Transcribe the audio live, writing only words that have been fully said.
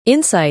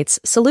Insights,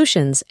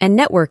 solutions, and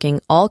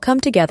networking all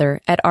come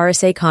together at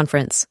RSA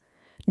Conference.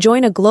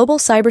 Join a global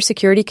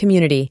cybersecurity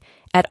community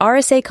at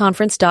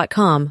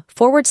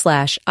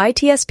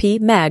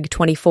rsaconference.com/ITSP Mag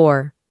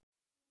 24.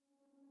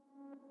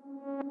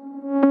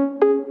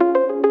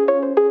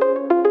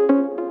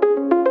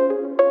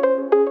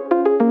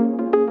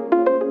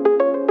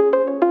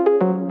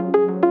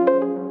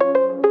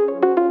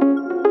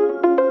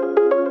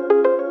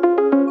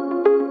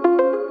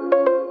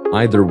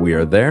 Either we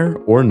are there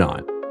or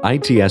not,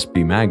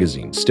 ITSP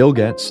Magazine still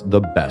gets the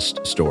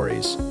best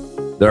stories.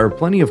 There are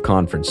plenty of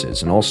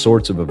conferences and all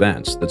sorts of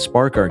events that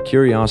spark our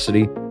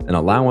curiosity and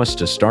allow us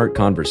to start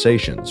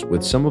conversations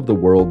with some of the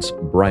world's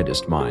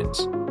brightest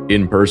minds.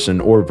 In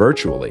person or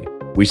virtually,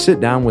 we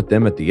sit down with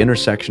them at the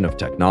intersection of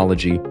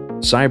technology,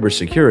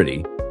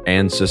 cybersecurity,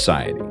 and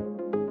society.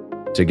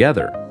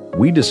 Together,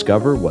 we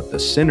discover what the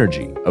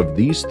synergy of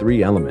these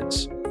three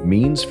elements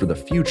means for the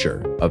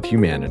future of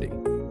humanity.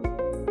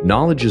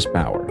 Knowledge is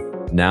power,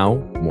 now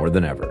more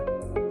than ever.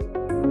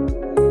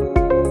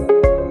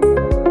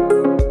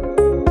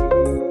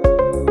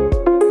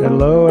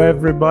 Hello,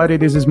 everybody.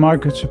 This is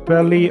Marco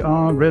Ciappelli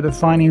on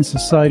Redefining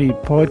Society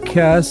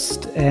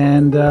podcast.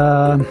 And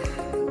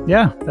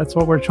that's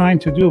what we're trying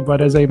to do. But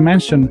as I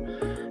mentioned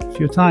a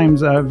few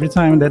times, every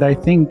time that I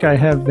think I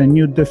have a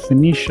new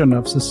definition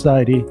of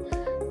society,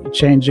 it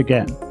changes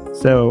again.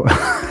 So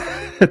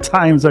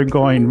times are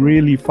going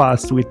really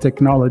fast with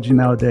technology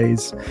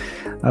nowadays.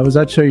 I was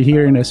actually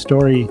hearing a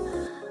story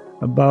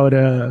about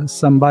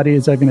somebody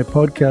is having a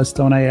podcast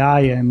on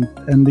AI, and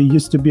there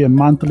used to be a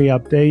monthly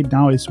update.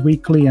 Now it's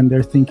weekly, and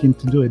they're thinking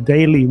to do a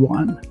daily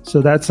one.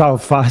 So that's how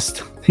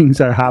fast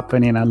things are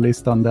happening, at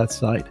least on that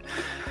side.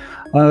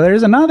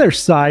 There's another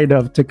side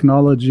of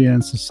technology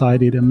and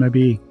society that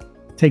maybe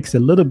takes a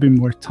little bit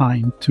more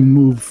time to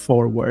move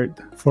forward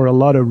for a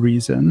lot of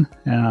reasons,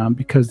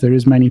 because there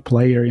is many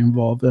players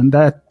involved, and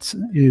that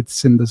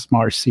it's in the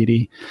smart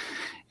city.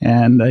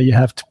 And you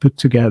have to put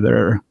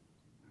together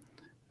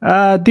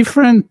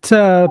different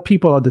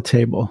people at the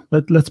table.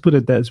 Let's put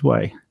it this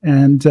way.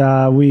 And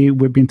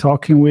we've been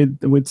talking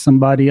with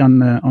somebody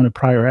on a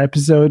prior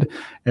episode,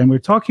 and we're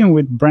talking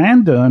with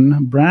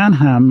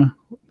Branham,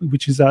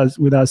 which is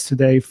with us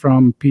today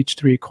from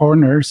Peachtree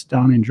Corners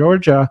down in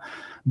Georgia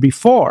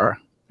before.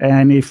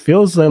 And it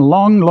feels a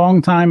long,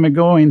 long time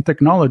ago in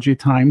technology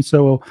time.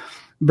 So,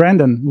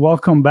 Brandon,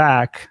 welcome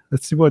back.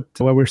 Let's see where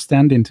we're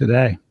standing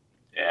today.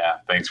 Yeah,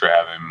 thanks for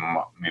having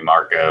me,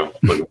 Marco.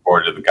 Looking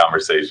forward to the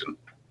conversation.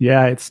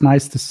 Yeah, it's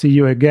nice to see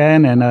you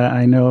again. And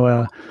I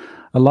know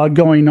a lot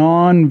going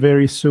on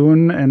very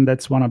soon. And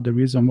that's one of the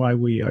reasons why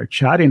we are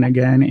chatting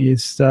again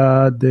is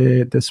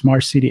the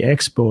Smart City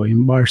Expo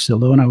in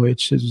Barcelona,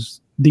 which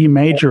is the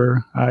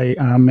major, I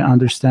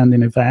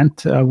understanding,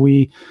 event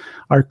we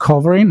are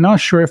covering. Not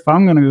sure if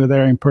I'm going to go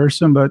there in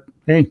person, but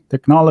hey,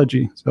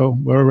 technology. So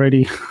we're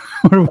already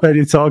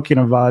talking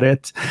about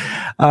it.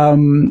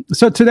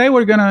 So today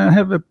we're going to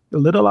have a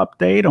little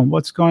update on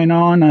what's going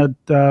on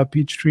at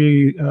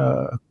Peachtree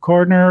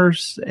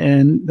Corners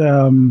and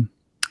the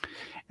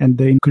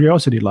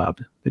Curiosity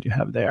Lab that you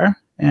have there,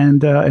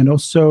 and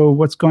also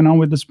what's going on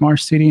with the smart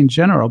city in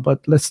general.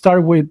 But let's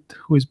start with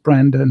who is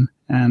Brandon,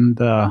 and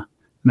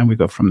then we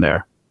go from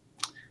there.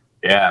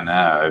 Yeah,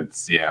 no,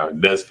 it's it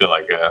does feel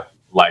like a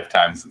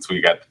lifetime since we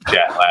got to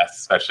chat last,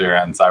 especially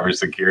around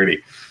cybersecurity.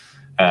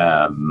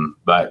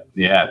 But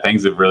yeah,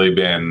 things have really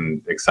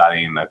been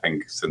exciting, I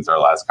think, since our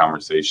last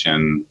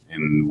conversation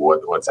in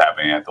what's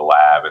happening at the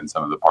lab and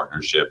some of the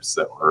partnerships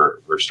that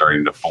we're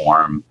starting to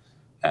form.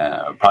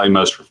 Probably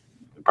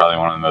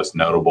one of the most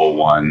notable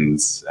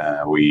ones,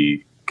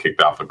 we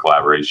kicked off a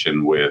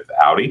collaboration with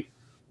Audi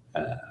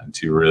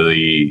to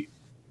really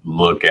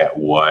look at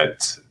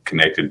what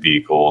connected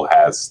vehicle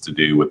has to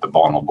do with the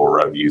vulnerable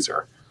road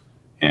user.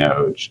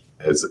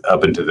 As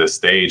up into this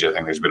stage, I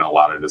think there's been a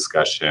lot of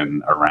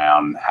discussion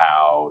around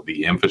how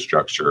the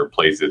infrastructure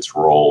plays its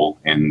role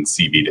in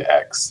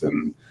C-V2X,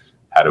 and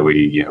how do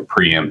we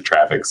preempt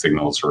traffic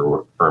signals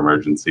for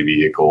emergency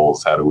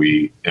vehicles? How do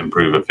we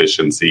improve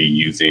efficiency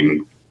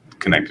using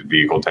connected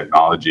vehicle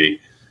technology?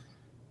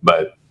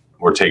 But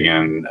we're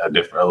taking a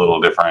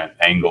little different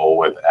angle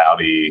with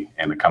Audi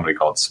and a company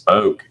called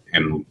Spoke.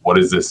 And what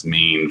does this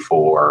mean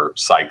for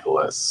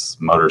cyclists,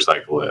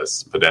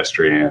 motorcyclists,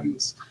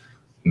 pedestrians,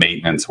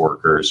 maintenance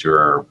workers who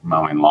are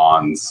mowing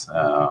lawns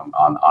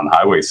on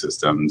highway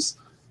systems?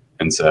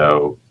 And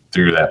so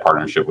through that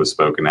partnership with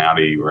Spoke and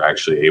Audi, we're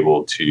actually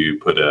able to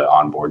put an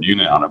onboard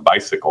unit on a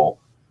bicycle.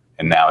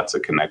 And now it's a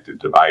connected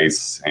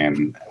device,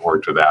 and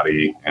worked with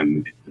Audi,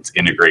 and it's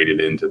integrated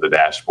into the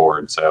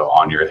dashboard. So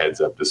on your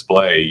heads-up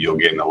display, you'll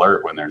get an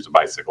alert when there's a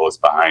bicyclist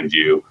behind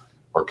you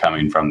or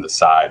coming from the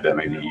side that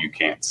maybe you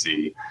can't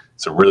see.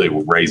 So really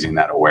raising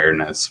that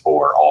awareness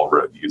for all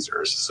road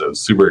users. So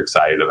super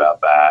excited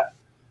about that,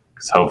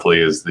 because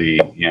hopefully as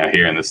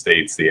here in the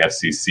States, the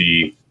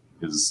FCC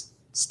is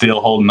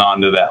still holding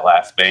on to that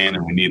last ban,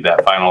 and we need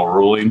that final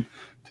ruling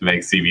to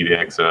make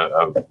C-V2X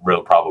a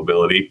real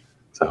probability.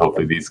 So So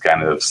hopefully these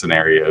kind of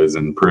scenarios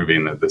and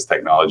proving that this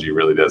technology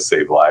really does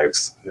save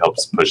lives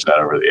helps push that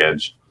over the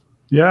edge.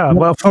 Yeah,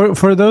 well,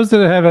 for those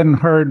that haven't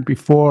heard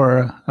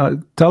before,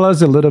 tell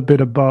us a little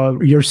bit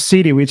about your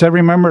city, which I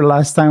remember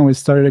last time we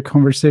started a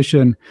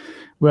conversation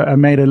where I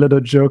made a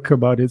little joke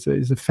about it's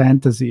a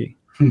fantasy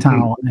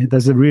town. It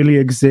doesn't really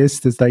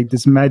exist. It's like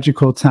this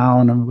magical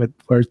town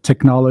where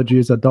technology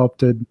is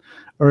adopted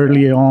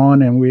early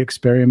on and we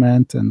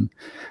experiment. And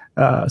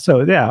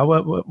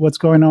what's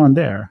going on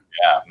there?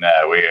 Yeah,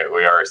 no,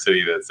 we are a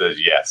city that says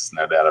yes,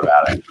 no doubt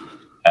about it.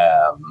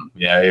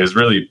 It was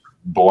really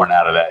born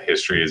out of that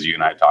history, as you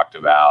and I talked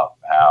about,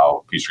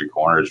 how Peachtree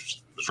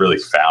Corners was really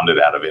founded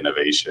out of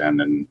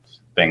innovation, and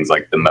things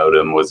like the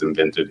modem was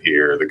invented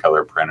here, the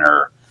color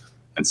printer.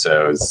 And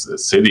so as a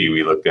city,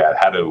 we looked at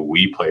how do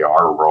we play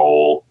our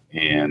role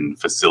in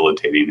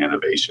facilitating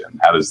innovation?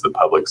 How does the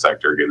public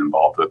sector get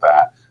involved with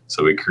that?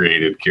 So we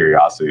created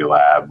Curiosity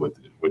Lab,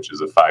 which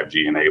is a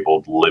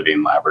 5G-enabled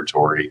living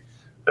laboratory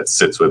that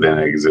sits within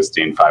an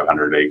existing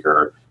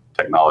 500-acre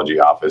technology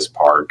office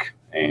park.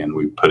 And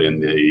we put in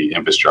the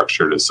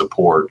infrastructure to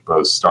support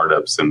both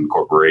startups and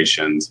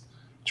corporations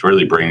to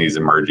really bring these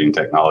emerging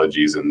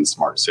technologies in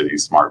smart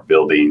cities, smart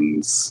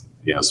buildings,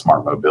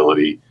 smart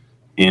mobility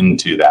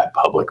into that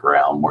public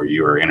realm where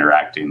you are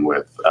interacting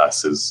with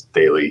us as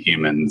daily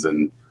humans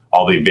and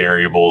all the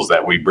variables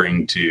that we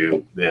bring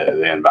to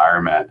the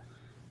environment,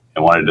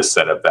 and wanted to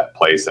set up that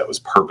place that was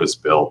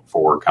purpose-built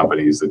for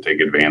companies that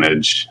take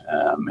advantage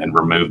and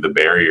remove the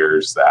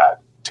barriers that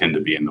tend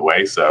to be in the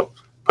way. So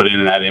put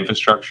in that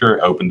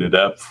infrastructure, opened it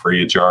up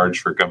free of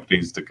charge for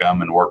companies to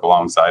come and work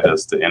alongside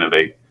us to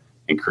innovate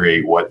and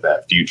create what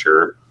that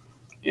future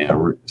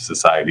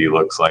society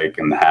looks like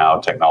and how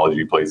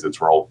technology plays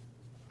its role.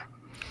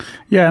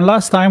 Yeah, and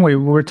last time we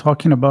were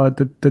talking about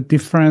the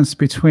difference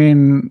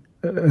between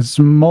a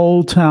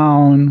small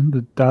town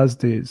that does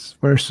this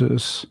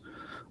versus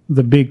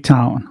the big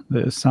town,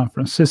 the San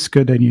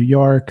Francisco, the New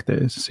York,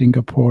 the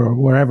Singapore, or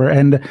wherever.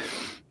 And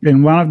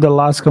in one of the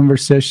last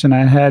conversation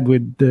I had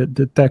with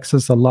the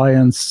Texas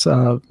Alliance,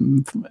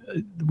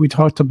 we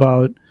talked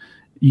about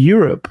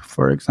Europe,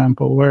 for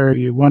example, where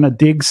you want to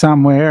dig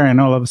somewhere and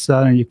all of a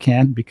sudden you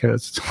can't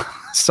because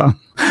some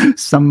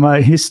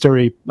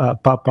history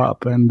pop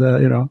up.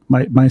 And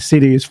my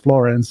city is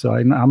Florence, so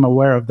I'm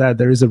aware of that.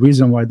 There is a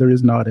reason why there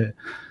is not a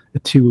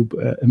tube,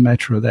 a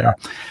metro there.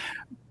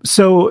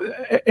 So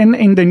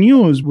in the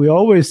news, we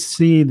always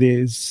see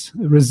this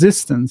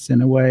resistance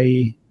in a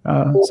way.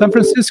 San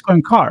Francisco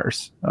and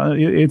cars.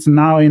 It's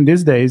now in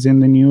these days in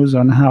the news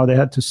on how they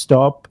had to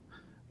stop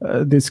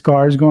these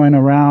cars going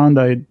around.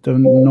 I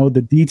don't know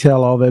the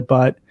detail of it,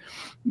 but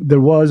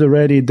there was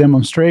already a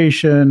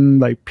demonstration,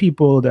 like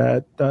people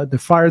that the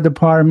fire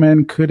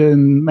department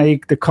couldn't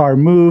make the car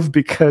move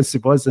because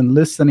it wasn't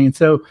listening.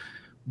 So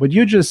what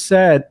you just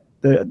said,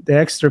 the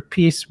extra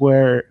piece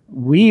where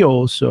we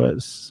also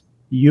as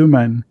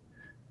human,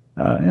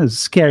 the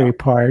scary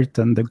part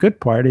and the good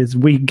part is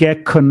we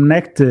get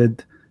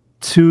connected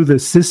to the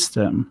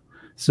system.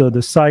 So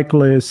the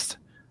cyclist,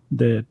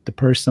 the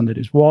person that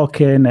is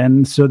walking,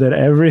 and so that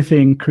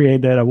everything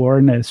create that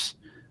awareness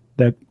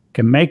that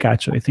can make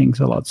actually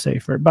things a lot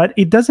safer. But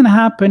it doesn't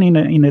happen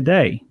in a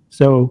day.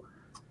 So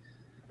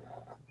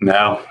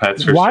no,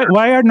 that's for sure.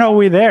 Why aren't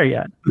we there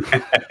yet?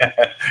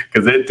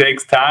 Because it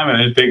takes time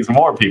and it takes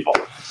more people.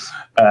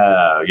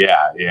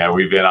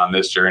 We've been on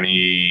this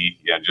journey.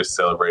 Just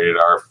celebrated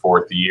our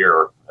 4th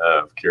year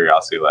of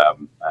Curiosity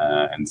Lab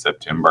in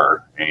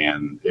September,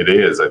 and it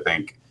is, I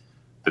think,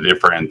 the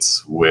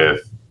difference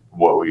with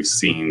what we've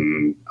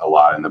seen a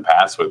lot in the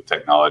past with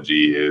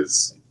technology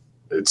is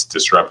it's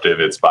disruptive.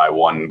 It's by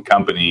one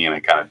company and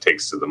it kind of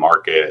takes to the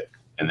market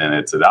and then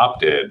it's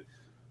adopted.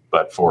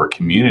 But for a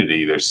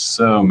community, there's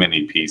so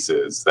many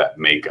pieces that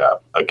make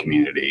up a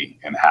community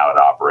and how it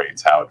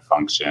operates, how it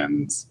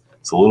functions.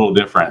 It's a little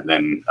different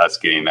than us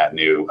getting that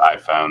new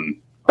iPhone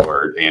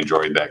or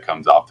Android that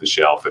comes off the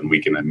shelf and we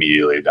can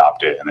immediately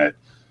adopt it and it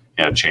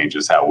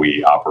changes how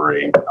we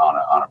operate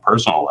on a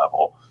personal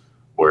level.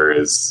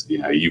 Whereas,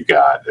 you've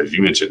got, as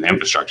you mentioned,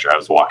 infrastructure. I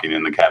was walking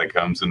in the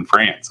catacombs in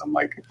France. I'm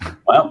like,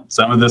 well,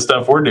 some of the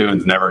stuff we're doing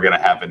is never going to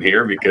happen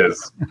here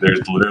because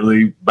there's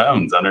literally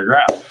bones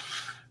underground.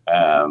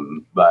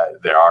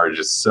 But there are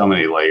just so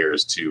many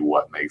layers to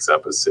what makes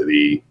up a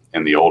city.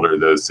 And the older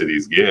those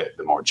cities get,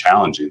 the more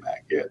challenging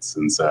that gets.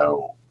 And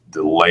so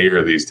to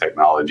layer these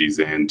technologies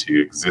into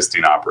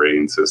existing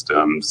operating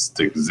systems,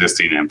 to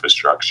existing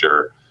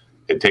infrastructure,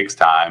 it takes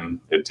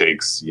time. It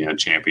takes,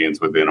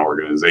 champions within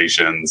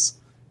organizations.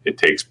 It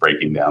takes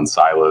breaking down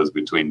silos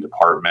between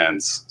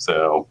departments.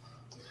 So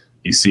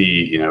we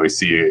see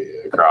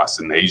across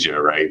in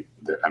Asia, right?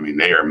 I mean,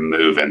 they are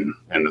moving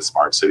in the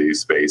smart city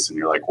space. And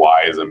you're like,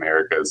 why is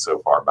America so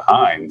far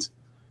behind?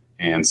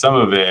 And some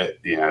of it,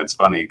 it's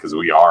funny because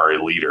we are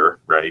a leader,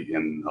 right,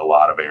 in a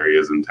lot of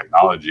areas in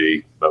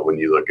technology. But when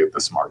you look at the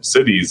smart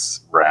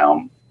cities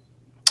realm,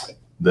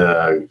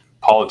 the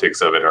politics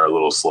of it are a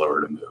little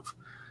slower to move.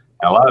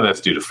 And a lot of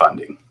that's due to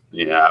funding.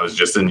 I was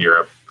just in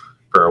Europe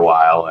for a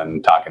while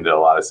and talking to a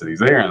lot of cities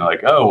there, and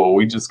like, oh, well,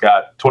 we just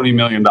got $20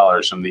 million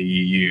from the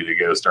EU to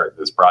go start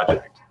this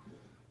project.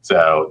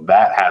 So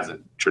that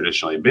hasn't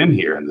traditionally been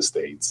here in the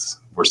States.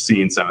 We're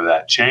seeing some of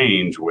that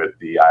change with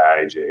the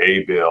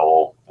IIJA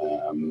bill.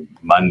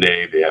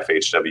 Monday, the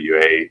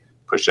FHWA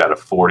pushed out a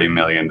 $40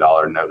 million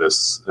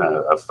notice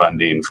of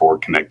funding for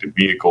connected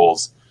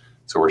vehicles.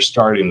 So we're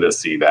starting to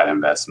see that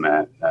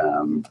investment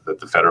at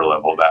the federal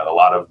level that a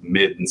lot of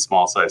mid and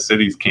small size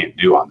cities can't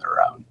do on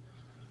their own.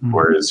 Mm-hmm.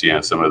 Whereas,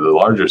 some of the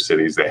larger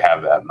cities, they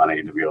have that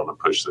money to be able to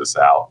push this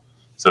out.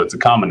 So it's a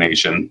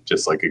combination,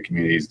 just like a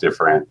community is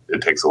different.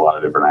 It takes a lot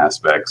of different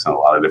aspects and a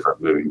lot of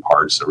different moving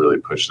parts to really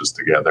push this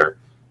together.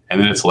 And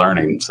then it's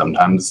learning.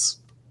 Sometimes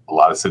a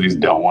lot of cities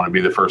don't want to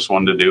be the first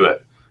one to do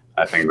it.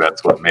 I think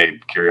that's what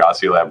made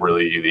Curiosity Lab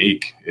really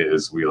unique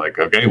is we like,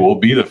 okay, we'll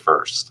be the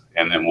first,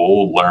 and then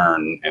we'll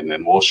learn, and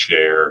then we'll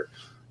share.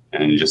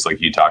 And just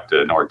like you talked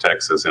to North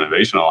Texas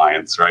Innovation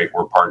Alliance, right?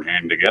 We're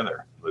partnering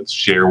together. Let's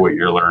share what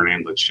you're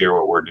learning. Let's share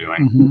what we're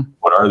doing. Mm-hmm.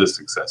 What are the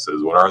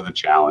successes? What are the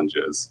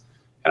challenges?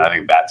 And I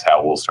think that's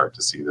how we'll start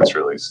to see this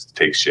really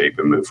take shape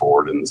and move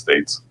forward in the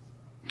States.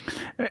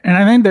 And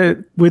I think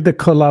that with the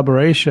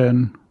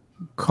collaboration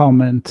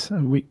comment,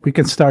 we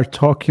can start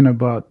talking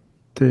about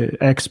the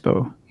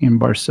Expo in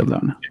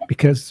Barcelona. Yeah.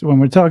 Because when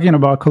we're talking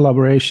about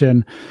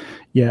collaboration,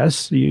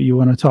 yes, you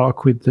want to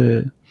talk with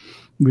the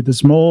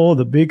small,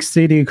 the big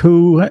city,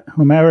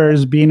 whomever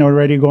has been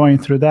already going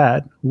through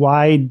that.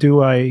 Why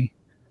do I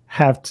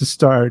have to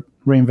start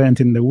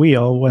reinventing the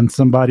wheel when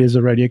somebody has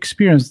already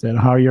experienced it?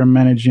 How you're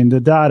managing the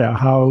data,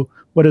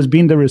 what has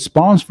been the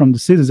response from the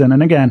citizen?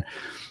 And again,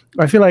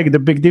 I feel like the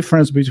big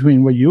difference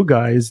between what you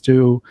guys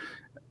do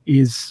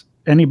is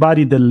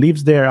anybody that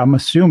lives there, I'm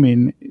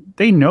assuming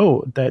they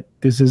know that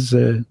this is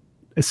a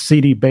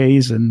city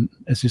base and,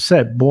 as you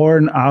said,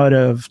 born out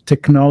of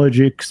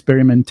technology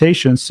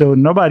experimentation. So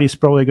nobody's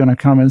probably going to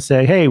come and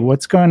say, hey,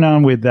 what's going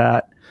on with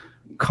that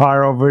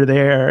car over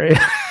there,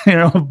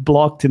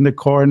 blocked in the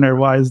corner,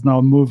 why is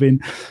not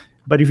moving?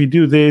 But if you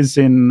do this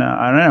in,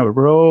 I don't know,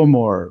 Rome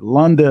or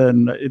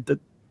London,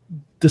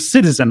 the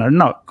citizens are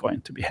not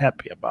going to be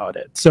happy about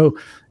it. So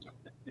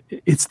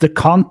it's the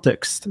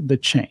context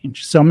that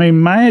change. So I'm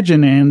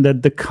imagining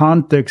that the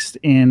context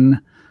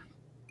in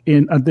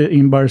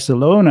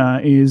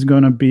Barcelona is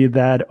going to be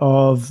that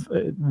of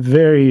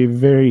very,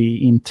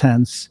 very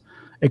intense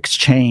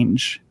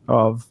exchange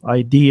of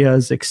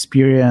ideas,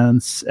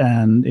 experience,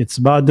 and it's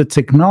about the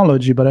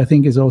technology, but I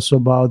think it's also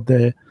about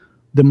the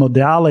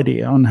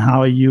modality on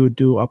how you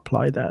do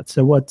apply that.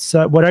 So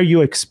what are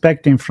you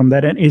expecting from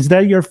that? And is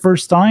that your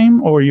first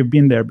time or you've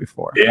been there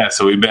before? Yeah,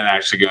 so we've been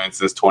actually going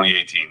since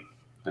 2018.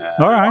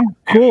 All right,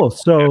 cool.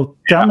 So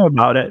tell me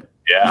about it.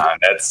 Yeah,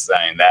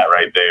 that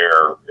right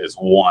there is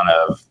one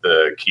of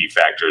the key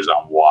factors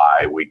on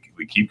why we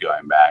keep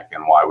going back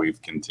and why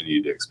we've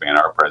continued to expand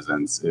our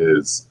presence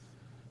is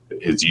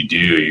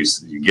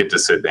you get to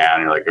sit down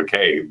and you're like,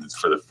 okay,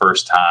 for the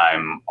first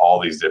time, all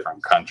these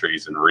different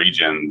countries and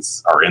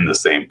regions are in the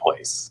same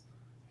place.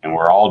 And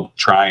we're all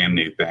trying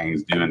new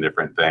things, doing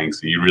different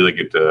things. So you really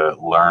get to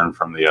learn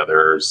from the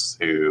others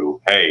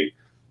who, hey,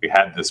 we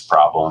had this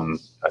problem.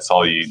 I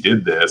saw you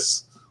did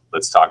this.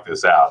 Let's talk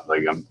this out.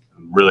 Like, I'm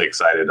really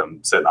excited.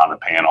 I'm sitting on a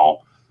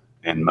panel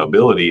in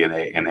mobility and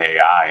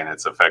AI, and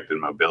it's affected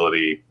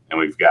mobility. And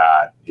we've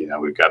got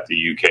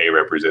the UK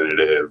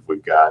representative,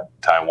 we've got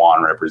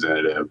Taiwan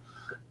representative.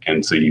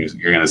 And so you're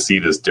going to see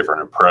this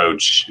different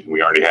approach.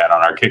 We already had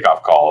on our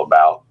kickoff call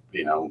about,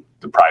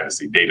 the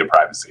privacy, data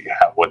privacy,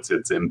 what's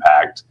its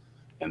impact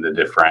in the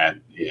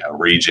different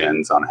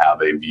regions on how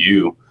they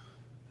view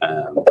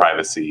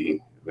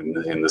privacy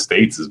in the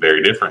States is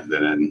very different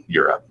than in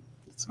Europe.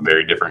 It's a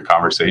very different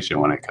conversation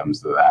when it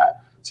comes to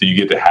that. So you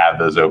get to have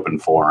those open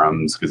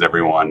forums because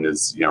everyone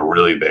is,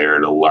 really there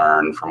to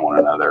learn from one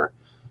another.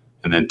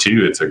 And then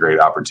two, it's a great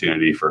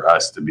opportunity for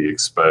us to be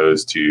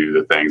exposed to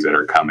the things that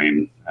are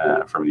coming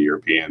from the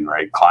European,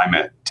 right?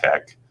 Climate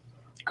tech,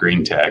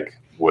 green tech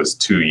was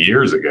 2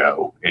 years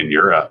ago in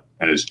Europe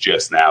and is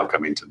just now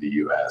coming to the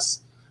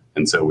US.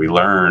 And so we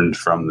learned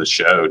from the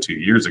show 2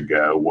 years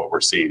ago what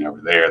we're seeing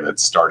over there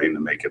that's starting to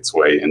make its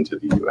way into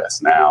the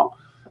US now.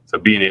 So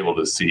being able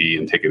to see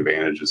and take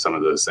advantage of some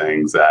of those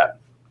things that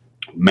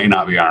may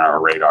not be on our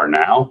radar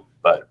now,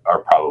 but are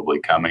probably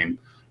coming.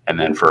 And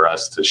then for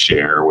us to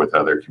share with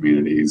other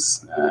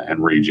communities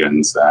and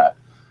regions that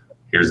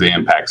here's the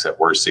impacts that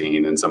we're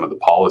seeing and some of the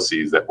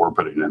policies that we're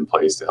putting in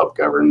place to help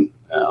govern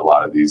a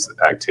lot of these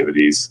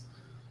activities.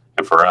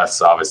 And for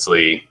us,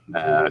 obviously,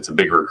 it's a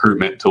big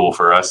recruitment tool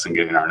for us and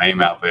getting our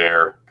name out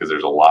there because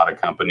there's a lot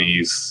of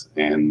companies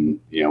and,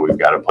 we've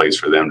got a place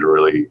for them to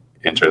really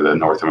enter the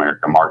North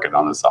American market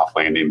on the soft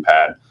landing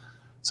pad.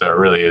 So it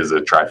really is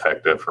a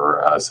trifecta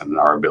for us and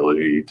our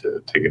ability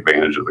to take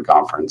advantage of the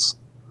conference.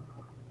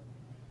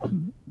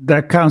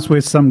 That comes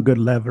with some good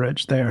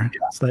leverage there. Yeah.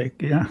 It's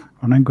like,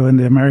 when I go in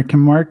the American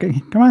market,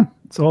 come on,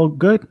 It's all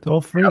good, all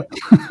free. Yep.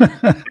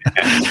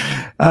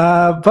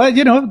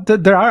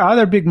 But there are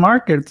other big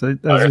markets, as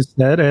you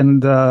said,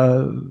 and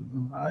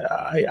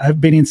I've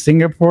been in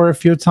Singapore a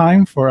few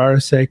times for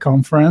RSA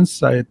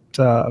conference.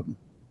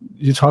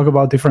 You talk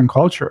about different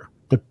culture,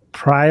 the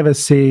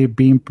privacy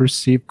being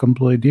perceived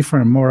completely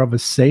different, more of a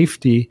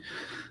safety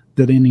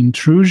than an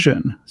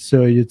intrusion.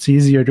 So it's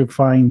easier to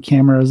find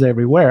cameras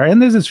everywhere.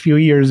 And this is a few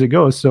years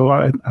ago, so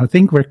I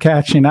think we're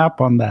catching up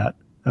on that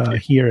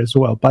here as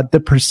well. But the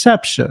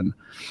perception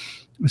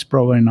is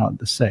probably not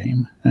the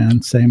same,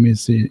 and same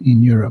is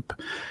in Europe.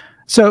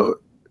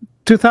 So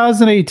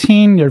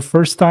 2018, your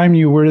first time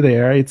you were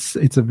there, it's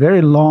a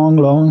very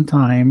long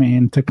time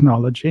in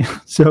technology.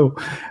 So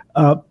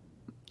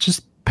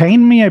just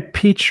paint me a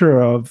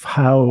picture of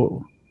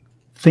how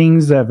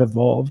things have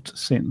evolved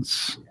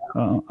since.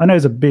 I know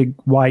it's a big,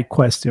 wide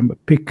question,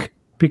 but pick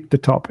the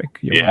topic.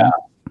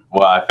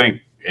 Well, I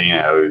think,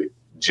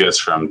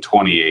 just from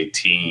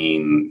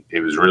 2018,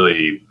 it was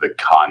really the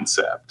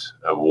concept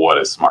of what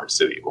a smart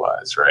city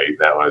was, right?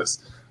 That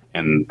was,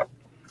 and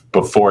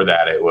before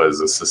that, it was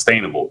a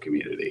sustainable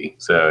community.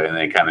 So, and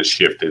they kind of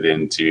shifted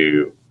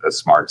into a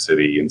smart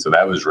city. And so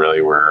that was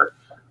really where,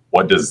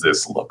 what does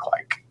this look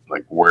like?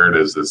 Like, where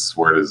does this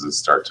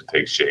start to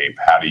take shape?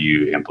 How do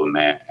you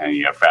implement? And,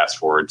 fast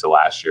forward to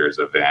last year's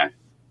event,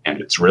 and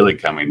it's really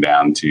coming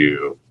down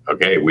to,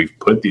 okay, we've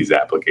put these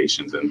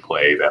applications in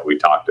play that we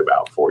talked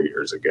about 4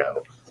 years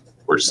ago.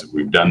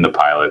 We've done the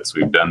pilots,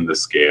 we've done the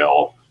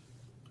scale.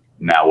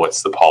 Now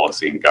what's the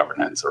policy and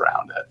governance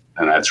around it?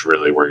 And that's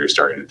really where you're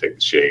starting to take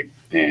the shape.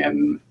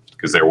 And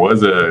because there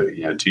was a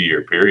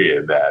 2-year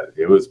period that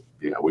it was,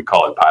 we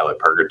call it pilot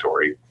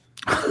purgatory.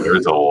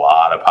 There's a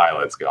lot of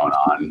pilots going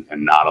on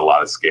and not a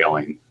lot of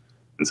scaling.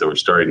 And so we're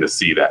starting to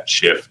see that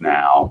shift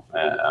now,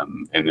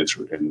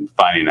 and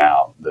finding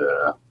out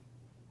the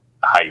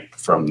hype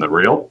from the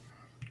real,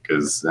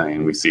 because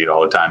we see it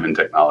all the time in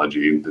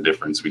technology, the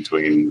difference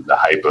between the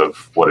hype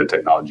of what a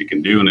technology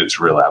can do and its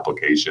real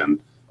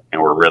application.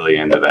 And we're really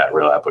into that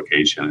real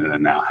application. And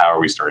then now, how are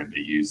we starting to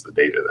use the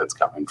data that's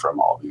coming from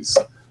all these?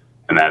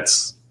 And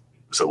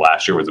so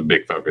last year was a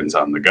big focus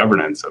on the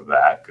governance of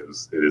that,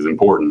 because it is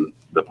important,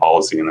 the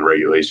policy and the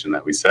regulation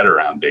that we set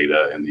around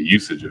data and the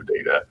usage of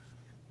data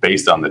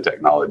based on the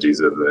technologies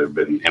that have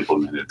been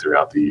implemented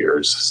throughout the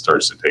years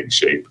starts to take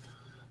shape.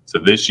 So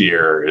this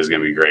year is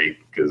going to be great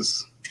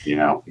because,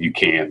 you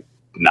can't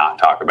not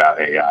talk about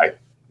AI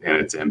and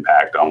its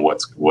impact on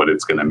what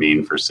it's going to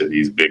mean for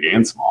cities, big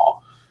and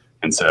small.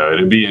 And so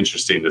it'd be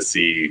interesting to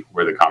see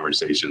where the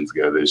conversations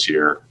go this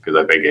year, because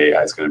I think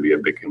AI is going to be a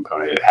big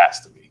component. It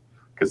has to be,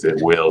 because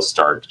it will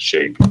start to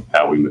shape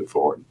how we move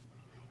forward.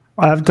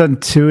 I've done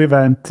 2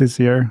 events this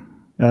year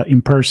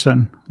in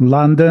person.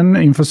 London,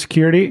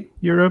 InfoSecurity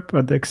Europe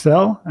at the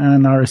Excel,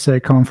 and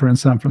RSA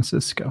Conference San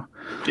Francisco.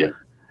 Yeah.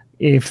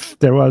 If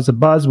there was a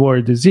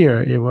buzzword this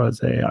year, it was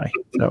AI.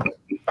 So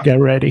get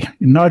ready.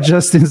 Not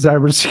just in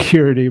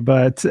cybersecurity,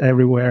 but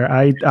everywhere.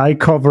 I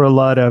cover a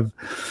lot of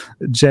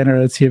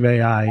generative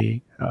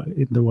AI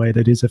in the way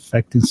that is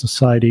affecting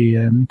society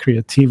and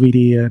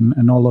creativity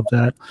and all of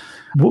that.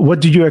 What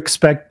do you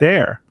expect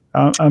there?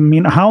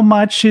 How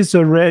much is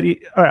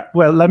already... All right,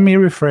 well, let me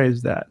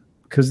rephrase that,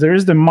 because there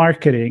is the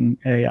marketing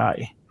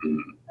AI,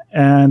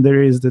 and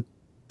there is the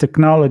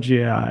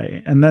technology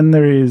AI, and then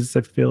there is,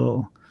 I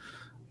feel,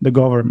 the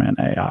government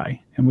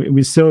AI. And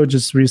we saw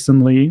just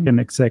recently an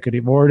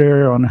executive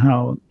order on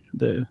how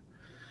the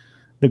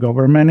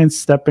government is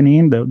stepping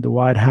in, the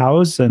White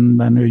House, and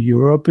then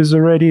Europe is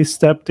already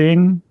stepped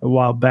in a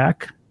while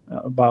back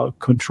about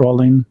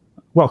controlling.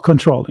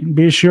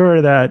 Be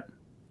sure that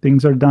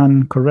things are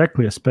done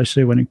correctly,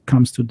 especially when it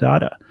comes to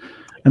data.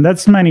 And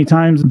that's many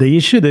times the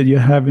issue that you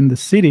have in the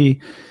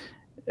city.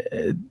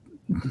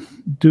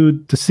 Do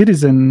the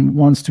citizen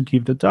wants to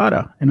give the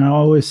data? And I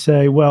always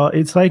say, well,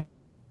 it's like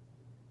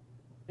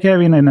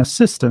having an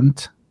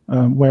assistant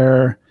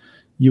where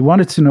you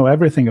wanted to know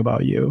everything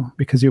about you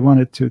because you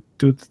wanted to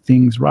do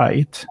things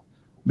right,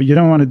 but you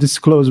don't want to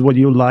disclose what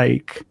you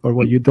like or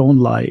what you don't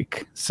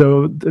like.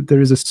 So there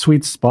is a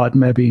sweet spot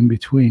maybe in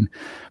between.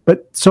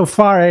 But so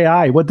far,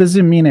 AI, what does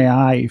it mean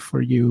AI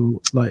for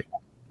you, like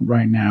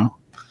right now?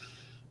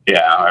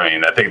 Yeah,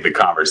 I think the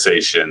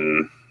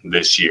conversation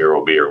this year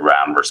will be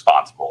around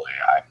responsible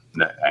AI,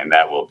 and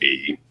that will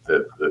be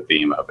the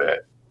theme of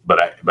it. But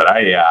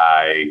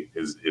AI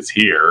is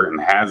here and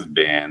has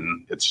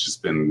been. It's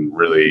just been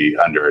really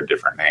under a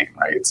different name,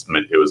 right?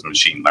 It was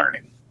machine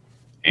learning,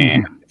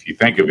 and if you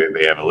think of it,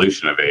 the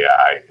evolution of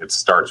AI, it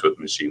starts with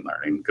machine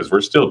learning, because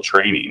we're still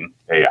training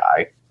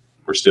AI,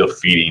 we're still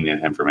feeding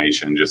it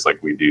information just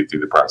like we do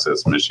through the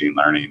process of machine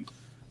learning.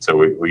 So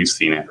we've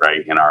seen it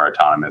right in our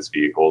autonomous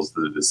vehicles,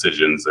 the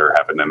decisions they're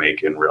having to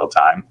make in real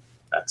time.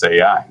 That's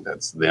AI.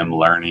 That's them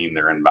learning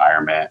their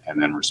environment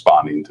and then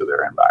responding to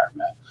their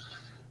environment.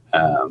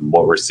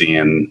 What we're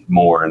seeing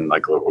more in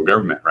like local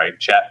government, right?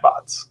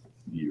 Chatbots.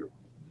 You're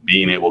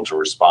being able to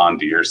respond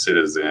to your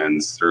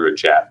citizens through a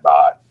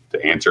chatbot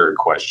to answer a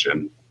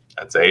question.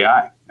 That's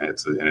AI.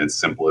 It's in its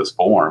simplest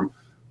form,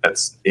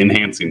 that's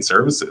enhancing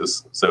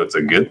services. So it's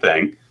a good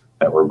thing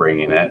that we're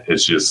bringing it.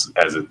 It's just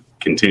as it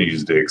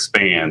continues to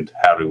expand,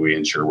 how do we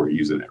ensure we're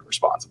using it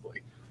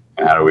responsibly?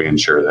 And how do we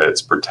ensure that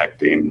it's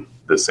protecting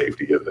the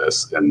safety of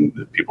this and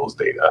the people's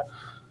data?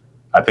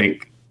 I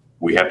think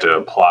we have to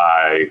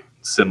apply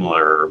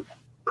similar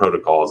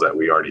protocols that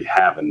we already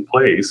have in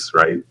place,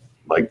 right?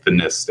 Like the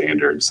NIST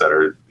standards that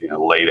are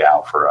laid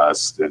out for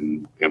us,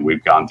 and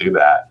we've gone through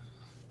that.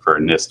 For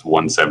NIST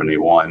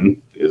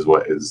 171 is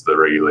what is the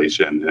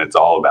regulation, and it's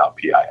all about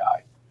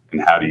PII.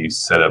 And how do you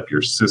set up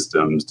your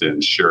systems to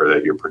ensure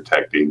that you're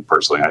protecting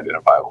personally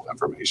identifiable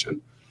information?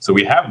 So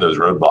we have those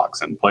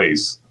roadblocks in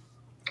place.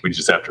 We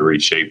just have to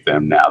reshape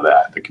them now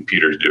that the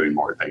computer is doing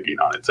more thinking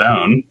on its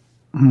own.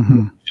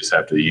 Mm-hmm. We just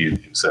have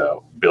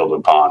to build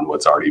upon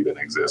what's already been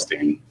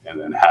existing, and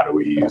then how do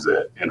we use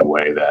it in a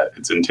way that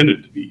it's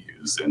intended to be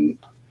used and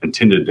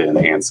intended to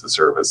enhance the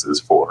services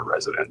for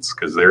residents,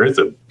 because there is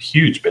a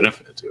huge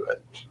benefit to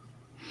it.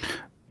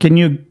 Can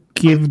you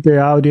give the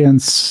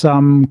audience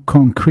some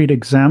concrete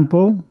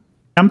example?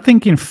 I'm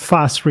thinking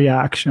fast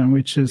reaction,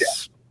 which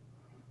is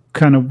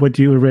kind of what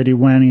you already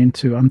went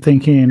into. I'm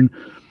thinking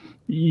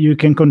you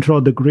can control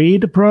the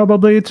grid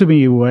probably to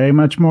be way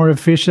much more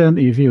efficient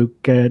if you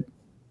get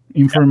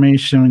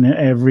information in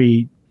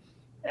every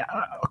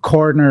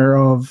corner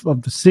of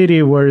the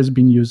city where it's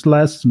been used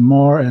less and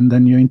more, and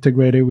then you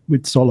integrate it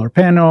with solar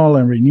panel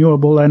and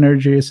renewable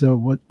energy. So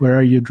where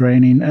are you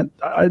draining? And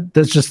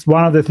that's just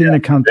one of the things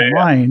that come to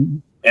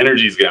mind.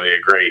 Energy is going to be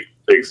a great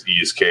big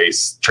use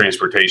case.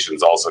 Transportation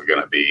is also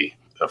going to be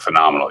a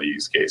phenomenal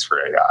use case for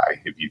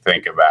AI. If you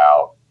think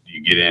about,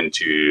 you get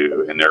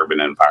into an urban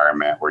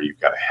environment where you've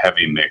got a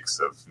heavy mix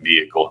of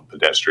vehicle and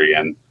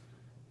pedestrian,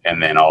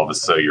 and then all of a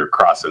sudden you're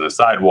crossing a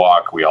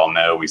sidewalk. We all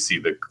know, we see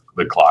the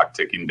clock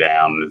ticking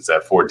down. It's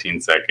at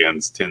 14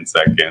 seconds, 10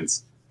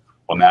 seconds.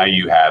 Well, now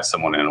you have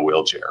someone in a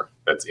wheelchair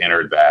that's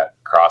entered that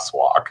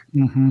crosswalk.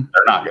 Mm-hmm.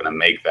 They're not going to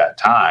make that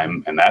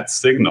time. And that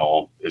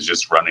signal is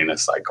just running a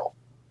cycle.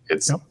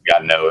 It's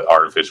got no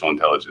artificial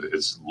intelligence.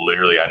 It's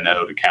literally, I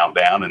know to count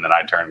down and then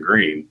I turn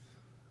green.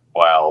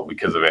 Well,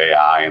 because of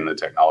AI and the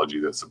technology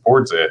that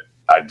supports it,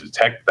 I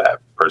detect that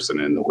person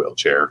in the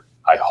wheelchair.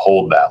 I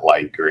hold that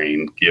light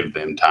green, give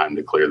them time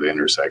to clear the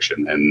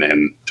intersection, and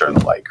then turn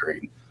the light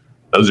green.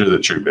 Those are the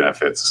true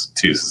benefits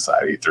to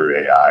society through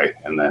AI.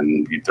 And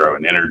then you throw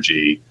in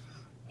energy,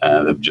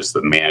 just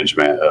the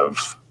management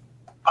of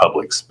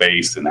public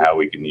space and how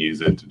we can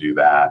use it to do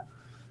that.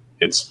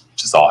 It's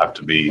just all has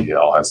to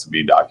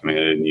be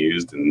documented and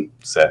used and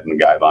set in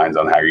guidelines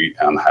on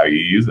how you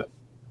use it.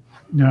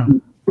 Yeah.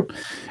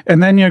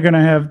 And then you're going to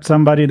have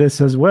somebody that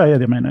says, well,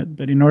 wait a minute,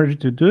 but in order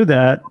to do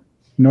that,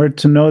 in order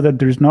to know that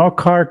there's no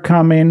car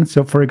coming.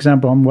 So, for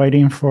example, I'm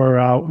waiting for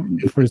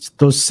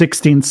those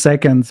 16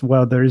 seconds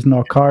while there is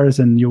no cars,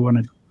 and you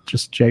want to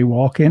just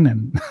jaywalk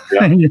in,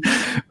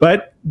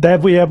 but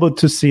that we able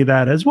to see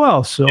that as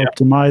well. So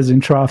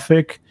optimizing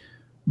traffic.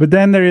 But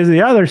then there is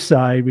the other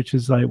side, which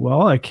is like,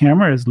 well, a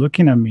camera is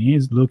looking at me,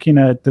 is looking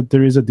at that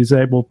there is a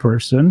disabled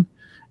person.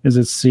 Is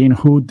it seeing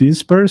who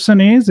this person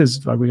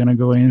is? Are we going to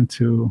go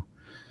into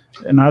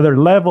another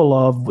level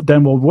of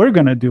then what we're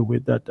going to do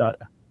with that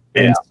data?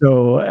 Yeah. And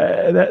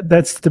so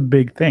that's the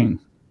big thing.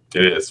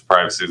 It is.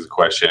 Privacy is a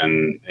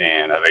question,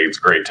 and I think it's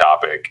a great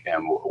topic.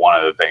 And one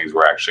of the things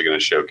we're actually going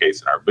to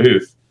showcase in our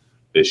booth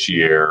this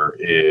year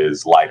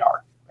is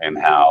LiDAR, and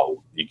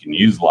how you can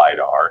use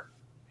LiDAR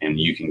and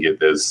you can get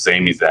those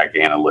same exact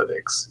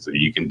analytics. So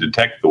you can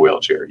detect the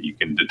wheelchair, you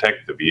can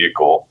detect the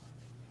vehicle,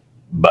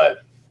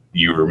 but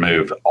you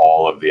removed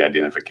all of the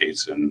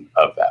identification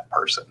of that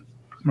person.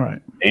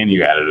 Right. And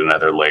you added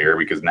another layer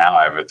because now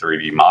I have a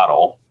 3D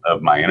model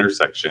of my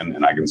intersection,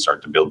 and I can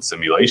start to build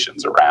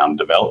simulations around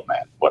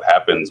development. What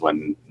happens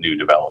when new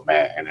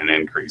development and an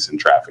increase in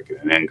traffic and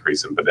an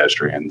increase in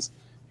pedestrians?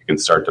 You can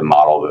start to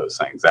model those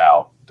things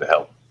out to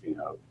help,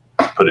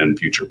 put in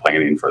future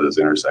planning for those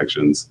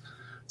intersections.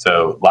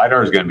 So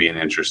LiDAR is going to be an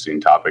interesting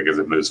topic as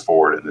it moves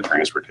forward in the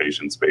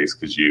transportation space,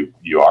 because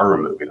you are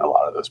removing a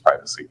lot of those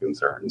privacy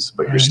concerns,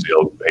 but you're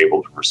still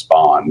able to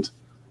respond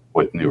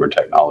with newer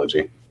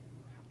technology.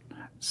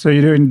 So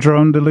you're doing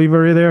drone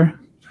delivery there?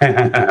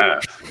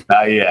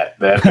 Not yet.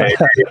 The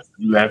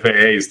FAA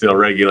is still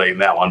regulating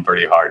that one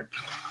pretty hard.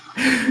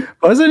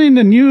 Wasn't in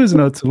the news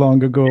not too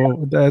long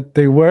ago that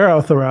they were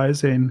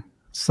authorizing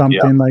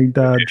something like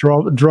that,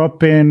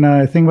 drop in,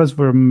 I think it was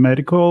for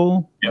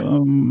medical,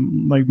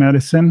 like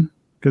medicine,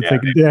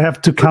 because they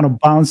have to kind of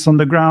bounce on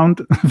the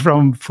ground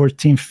from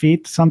 14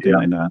 feet, something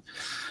like that.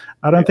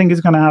 I don't think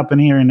it's going to happen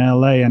here in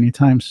LA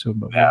anytime soon.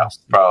 But no,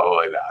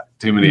 probably not.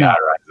 Too many high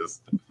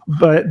rises.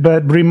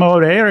 But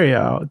remote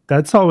area,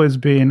 that's always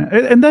been,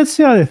 and that's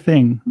the other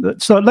thing.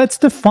 So let's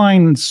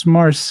define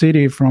smart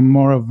city from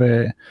more of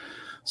a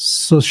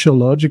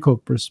sociological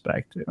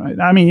perspective, right?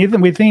 I mean,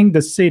 even within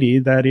the city,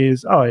 that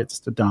is, it's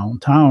the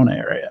downtown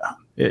area,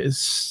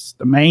 is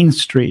the main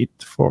street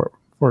for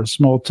a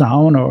small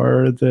town,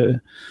 or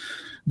the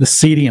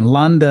city in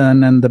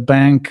London and the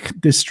bank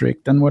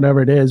district and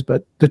whatever it is.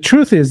 But the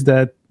truth is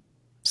that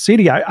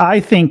city, I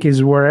think,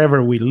 is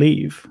wherever we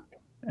live,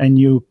 and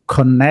you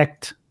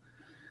connect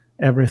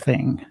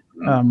everything.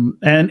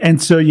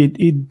 And so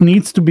it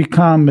needs to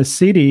become a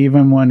city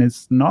even when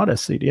it's not a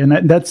city.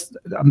 And that's,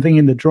 I'm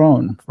thinking the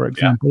drone, for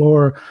example,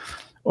 or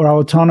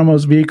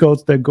autonomous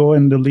vehicles that go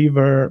and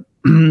deliver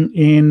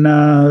in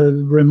a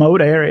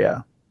remote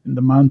area in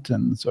the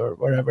mountains or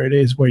wherever it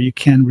is where you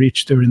can't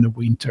reach during the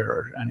winter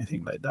or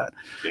anything like that.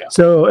 Yeah.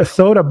 So I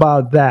thought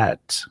about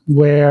that,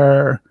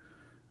 where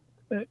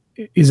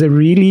is it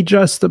really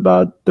just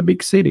about the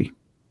big city?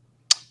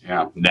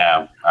 Yeah,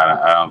 no,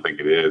 I don't think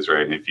it is,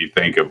 right? And if you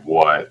think of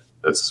what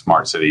a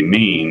smart city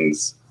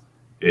means,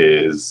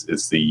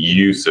 it's the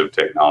use of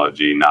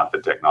technology, not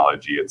the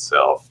technology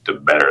itself, to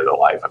better the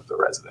life of the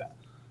resident.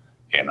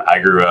 And I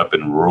grew up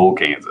in rural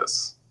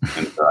Kansas.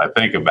 And so I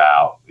think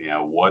about,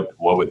 what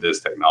would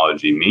this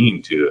technology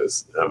mean to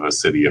us of a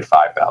city of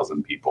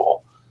 5,000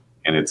 people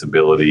and its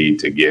ability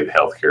to get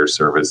healthcare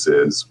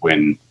services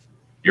when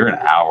you're an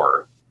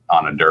hour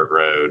on a dirt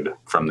road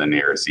from the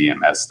nearest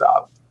EMS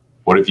stop?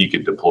 What if you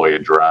could deploy a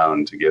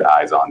drone to get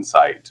eyes on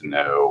site to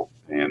know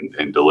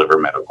and deliver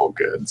medical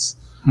goods?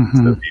 Mm-hmm.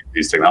 So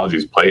these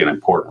technologies play an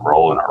important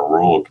role in our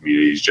rural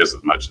communities just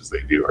as much as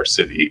they do our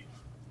city.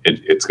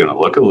 It's going to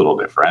look a little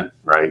different,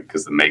 right?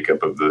 Because the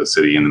makeup of the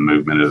city and the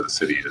movement of the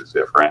city is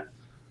different.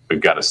 We've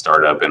got a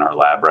startup in our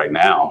lab right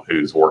now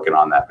who's working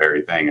on that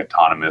very thing,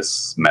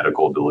 autonomous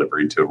medical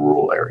delivery to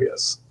rural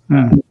areas.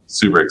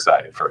 Super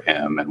excited for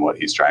him and what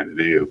he's trying to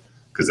do,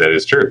 because that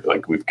is true.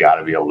 Like, we've got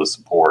to be able to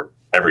support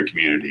every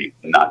community,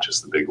 not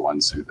just the big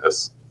ones, through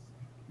this.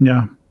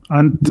 Yeah,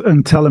 and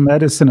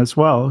telemedicine as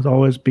well has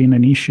always been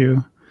an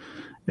issue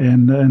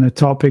and a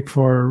topic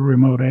for a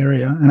remote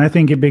area. And I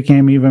think it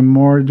became even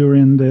more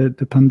during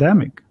the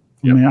pandemic.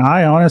 Yep. I mean,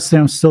 I honestly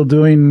am still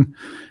doing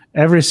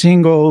every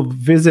single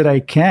visit I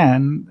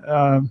can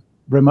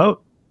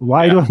remote.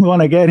 Why do I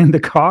want to get in the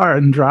car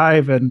and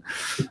drive and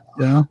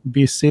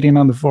be sitting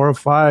on the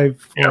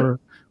 405 for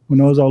who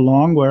knows how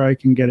long, where I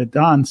can get it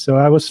done? So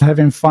I was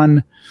having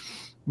fun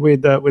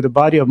with a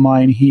buddy of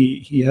mine.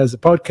 He has a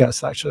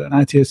podcast, actually, an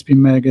ITSP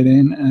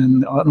magazine,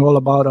 and all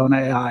about on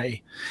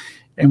AI.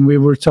 And we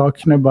were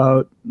talking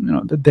about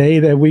the day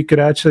that we could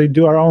actually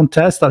do our own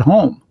test at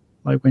home,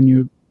 like when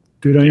you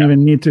don't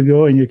even need to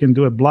go and you can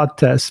do a blood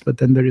test, but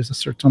then there is a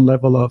certain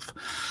level of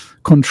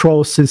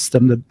control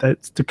system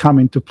that's to come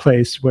into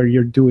place where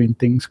you're doing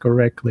things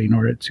correctly in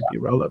order to be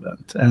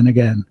relevant. And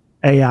again,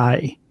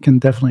 AI can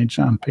definitely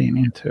jump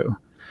into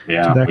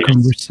that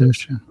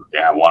conversation.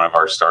 Yeah, one of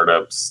our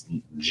startups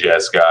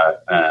just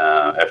got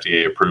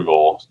FDA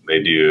approval.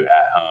 They do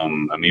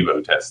at-home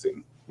amiibo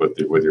testing with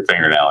your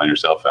fingernail and your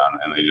cell phone,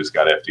 and they just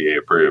got FDA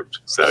approved.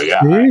 So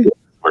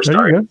we're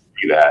starting to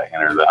see that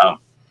enter the home.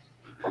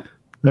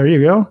 There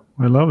you go.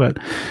 I love it.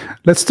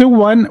 Let's do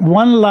one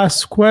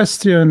last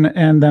question,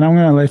 and then I'm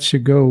going to let you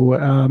go,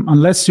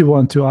 unless you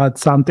want to add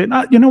something.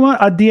 You know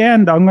what? At the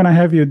end, I'm going to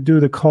have you do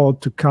the call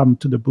to come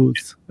to the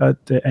booth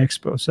at the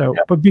Expo. So,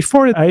 but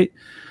before I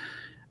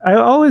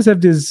always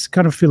have this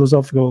kind of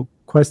philosophical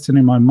question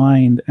in my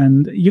mind,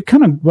 and you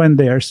kind of went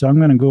there, so I'm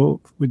going to go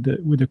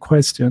with the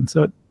question.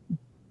 So,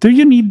 do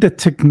you need the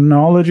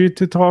technology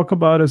to talk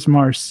about a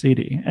smart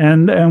city?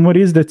 And what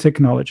is the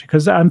technology?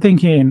 Because I'm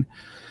thinking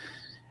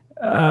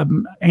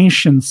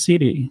ancient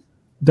city.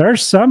 There are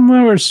some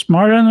that were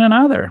smarter than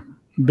others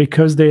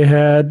because they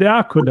had the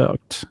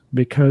aqueduct,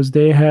 because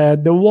they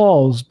had the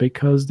walls,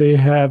 because they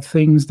have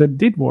things that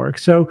did work.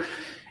 So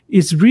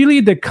is really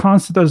the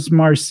concept of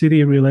smart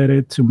city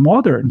related to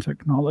modern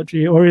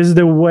technology, or is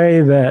the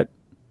way that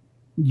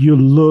you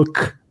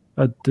look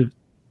at the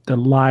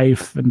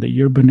life and the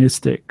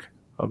urbanistic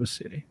of a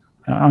city?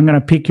 I'm going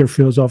to pick your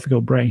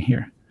philosophical brain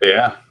here.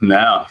 Yeah,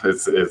 no,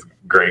 it's a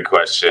great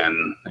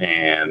question.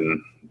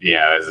 And,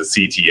 as a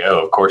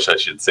CTO, of course, I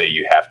should say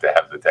you have to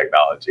have the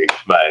technology,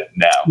 but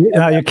no.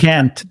 No, you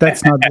can't.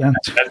 That's not the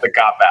answer. That's the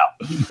cop-out.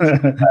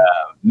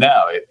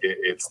 No,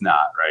 it's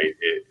not, right?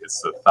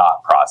 It's the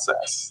thought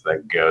process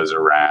that goes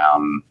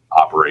around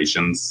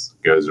operations,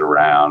 goes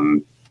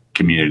around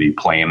community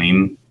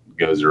planning,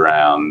 goes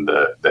around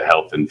the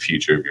health and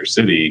future of your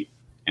city,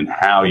 and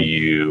how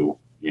you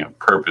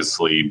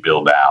purposely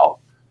build out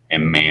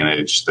and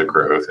manage the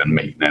growth and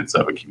maintenance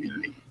of a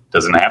community.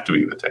 Doesn't have to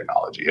be the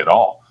technology at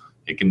all.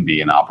 It can be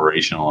an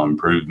operational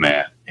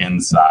improvement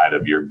inside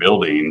of your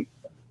building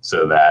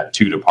so that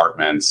two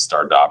departments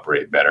start to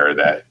operate better,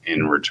 that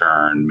in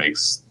return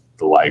makes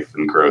the life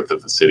and growth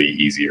of the city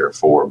easier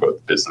for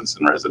both business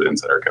and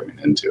residents that are coming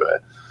into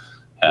it.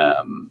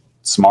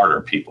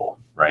 Smarter people,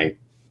 right?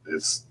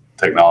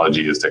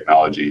 Technology is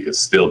technology. It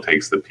still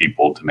takes the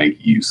people to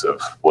make use of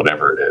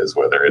whatever it is,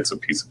 whether it's a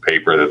piece of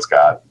paper that's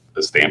got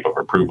the stamp of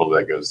approval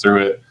that goes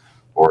through it,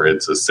 or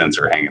it's a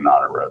sensor hanging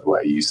on a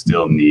roadway. You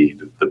still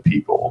need the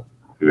people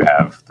who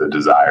have the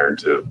desire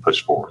to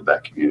push forward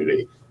that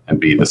community and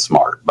be the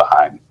smart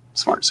behind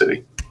smart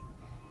city.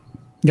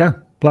 Yeah.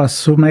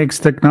 Plus, who makes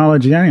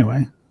technology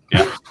anyway?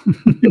 Yeah.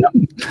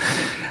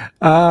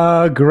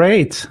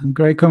 Great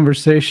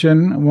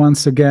conversation.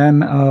 Once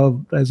again,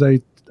 as I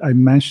I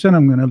mentioned.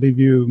 I'm going to leave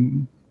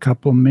you a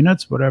couple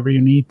minutes, whatever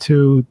you need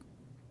to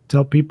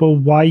tell people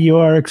why you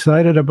are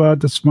excited about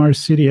the Smart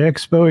City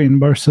Expo in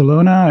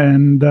Barcelona,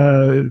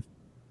 and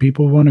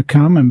people want to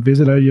come and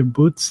visit at your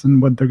booths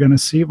and what they're going to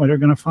see, what they're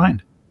going to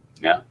find.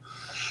 Yeah,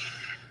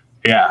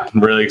 I'm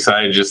really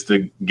excited just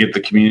to get the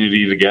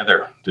community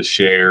together, to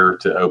share,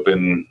 to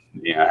open,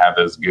 have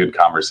those good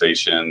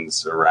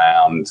conversations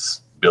around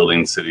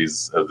building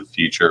cities of the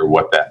future,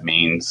 what that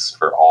means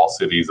for all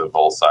cities of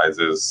all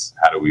sizes.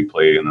 How do we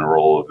play in the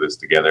role of this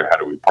together? How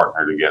do we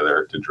partner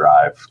together to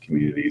drive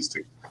communities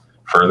to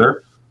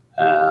further?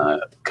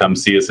 Come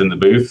see us in the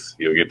booth.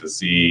 You'll get to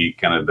see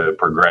kind of the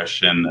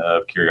progression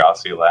of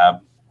Curiosity Lab,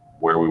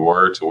 where we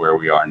were to where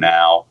we are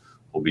now.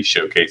 We'll be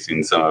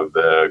showcasing some of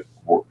the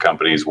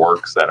companies'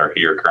 works that are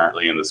here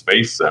currently in the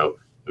space. So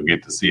you'll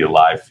get to see a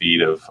live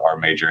feed of our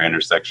major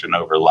intersection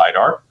over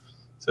LiDAR.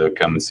 So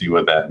come and see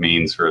what that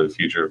means for the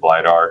future of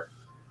LiDAR.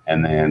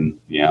 And then,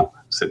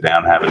 sit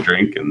down, have a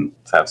drink, and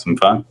have some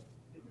fun.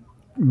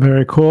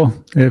 Very cool.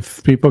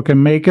 If people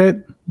can make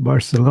it,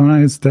 Barcelona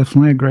is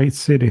definitely a great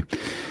city.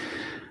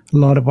 A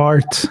lot of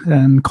art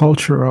and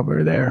culture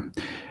over there.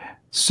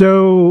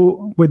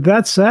 So with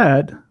that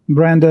said,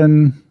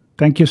 Brandon,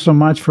 thank you so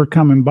much for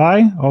coming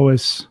by.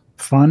 Always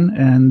fun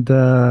and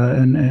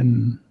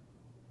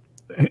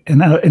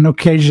an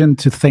occasion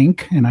to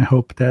think. And I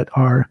hope that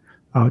our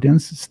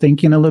audience is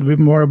thinking a little bit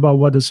more about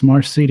what a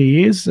smart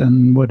city is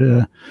and what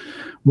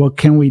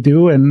can we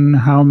do, and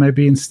how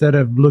maybe instead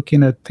of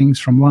looking at things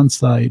from one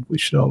side, we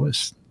should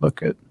always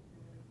look at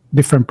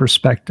different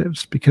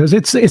perspectives, because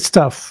it's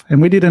tough. And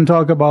we didn't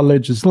talk about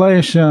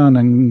legislation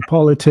and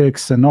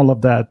politics and all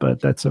of that, but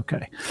that's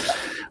okay.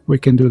 We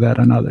can do that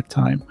another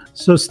time.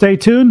 So stay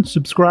tuned,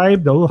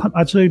 subscribe. There will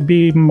actually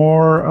be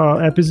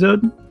more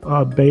episode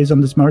based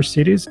on the smart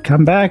cities.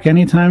 Come back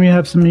anytime you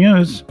have some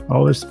news.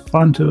 Always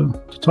fun to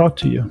talk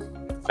to you.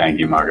 Thank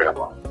you, Marco.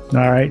 All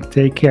right,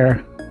 take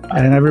care.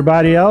 And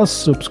everybody else,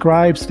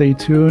 subscribe, stay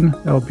tuned.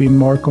 There'll be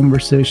more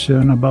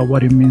conversation about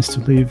what it means to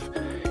live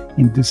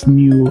in this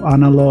new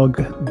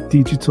analog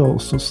digital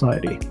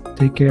society.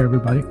 Take care,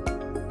 everybody.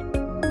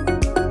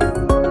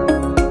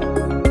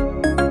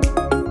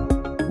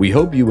 We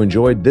hope you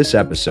enjoyed this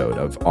episode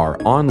of our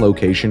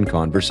on-location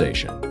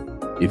conversation.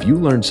 If you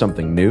learned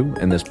something new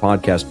and this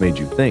podcast made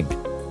you think,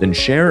 then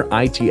share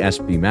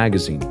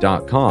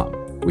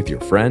itsbmagazine.com with your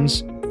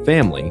friends,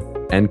 family,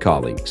 and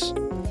colleagues.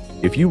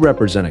 If you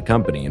represent a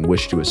company and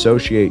wish to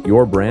associate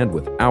your brand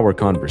with our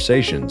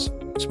conversations,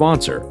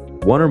 sponsor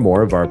one or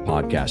more of our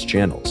podcast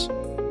channels.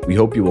 We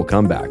hope you will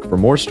come back for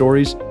more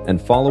stories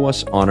and follow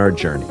us on our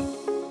journey.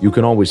 You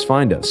can always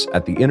find us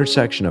at the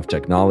intersection of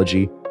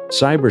technology,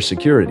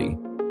 cybersecurity,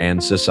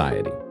 and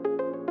society.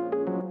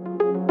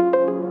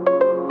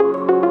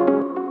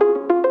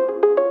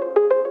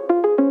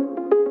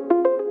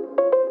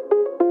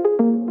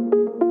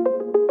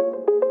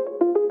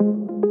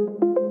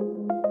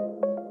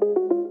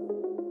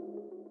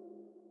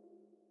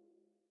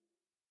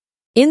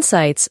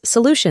 Insights,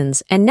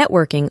 solutions, and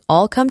networking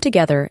all come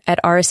together at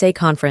RSA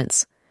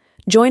Conference.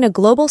 Join a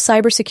global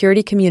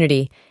cybersecurity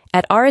community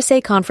at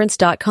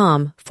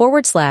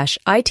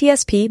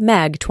rsaconference.com/ITSP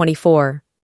Mag 24.